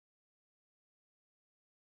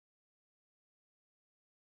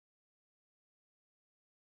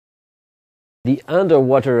The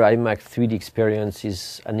underwater IMAX 3D experience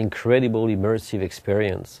is an incredible immersive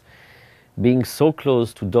experience. Being so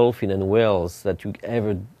close to dolphins and whales that you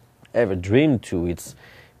ever dreamed to,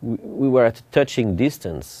 we were at a touching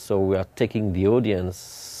distance, so we are taking the audience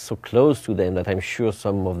so close to them that I'm sure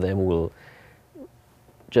some of them will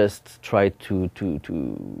just try to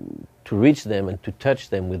reach them and to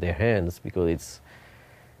touch them with their hands, because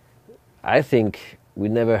I think we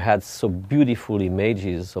never had so beautiful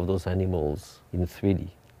images of those animals in 3D.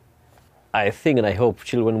 I think and I hope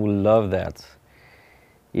children will love that.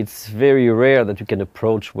 It's very rare that you can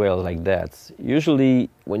approach whales like that. Usually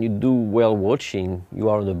when you do whale watching, you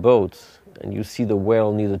are on a boat and you see the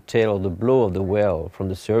whale near the tail or the blow of the whale from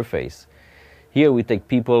the surface. Here we take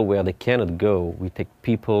people where they cannot go. We take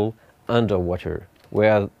people underwater,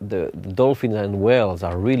 where the dolphins and whales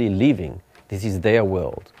are really living. This is their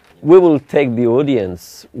world. We will take the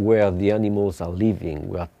audience where the animals are living.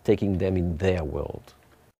 We are taking them in their world.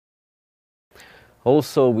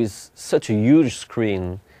 Also, with such a huge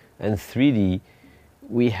screen and 3D,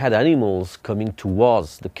 we had animals coming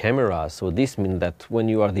towards the camera. So this means that when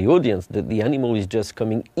you are the audience, the animal is just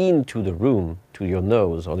coming into the room, to your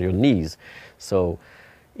nose or your knees. So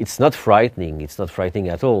it's not frightening. It's not frightening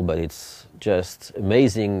at all, but it's just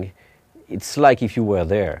amazing. It's like if you were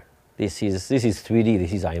there. This is 3D,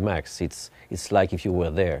 this is IMAX. It's like if you were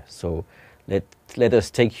there. So let us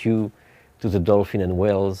take you to the dolphin and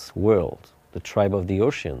whales world, the tribe of the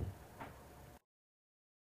ocean.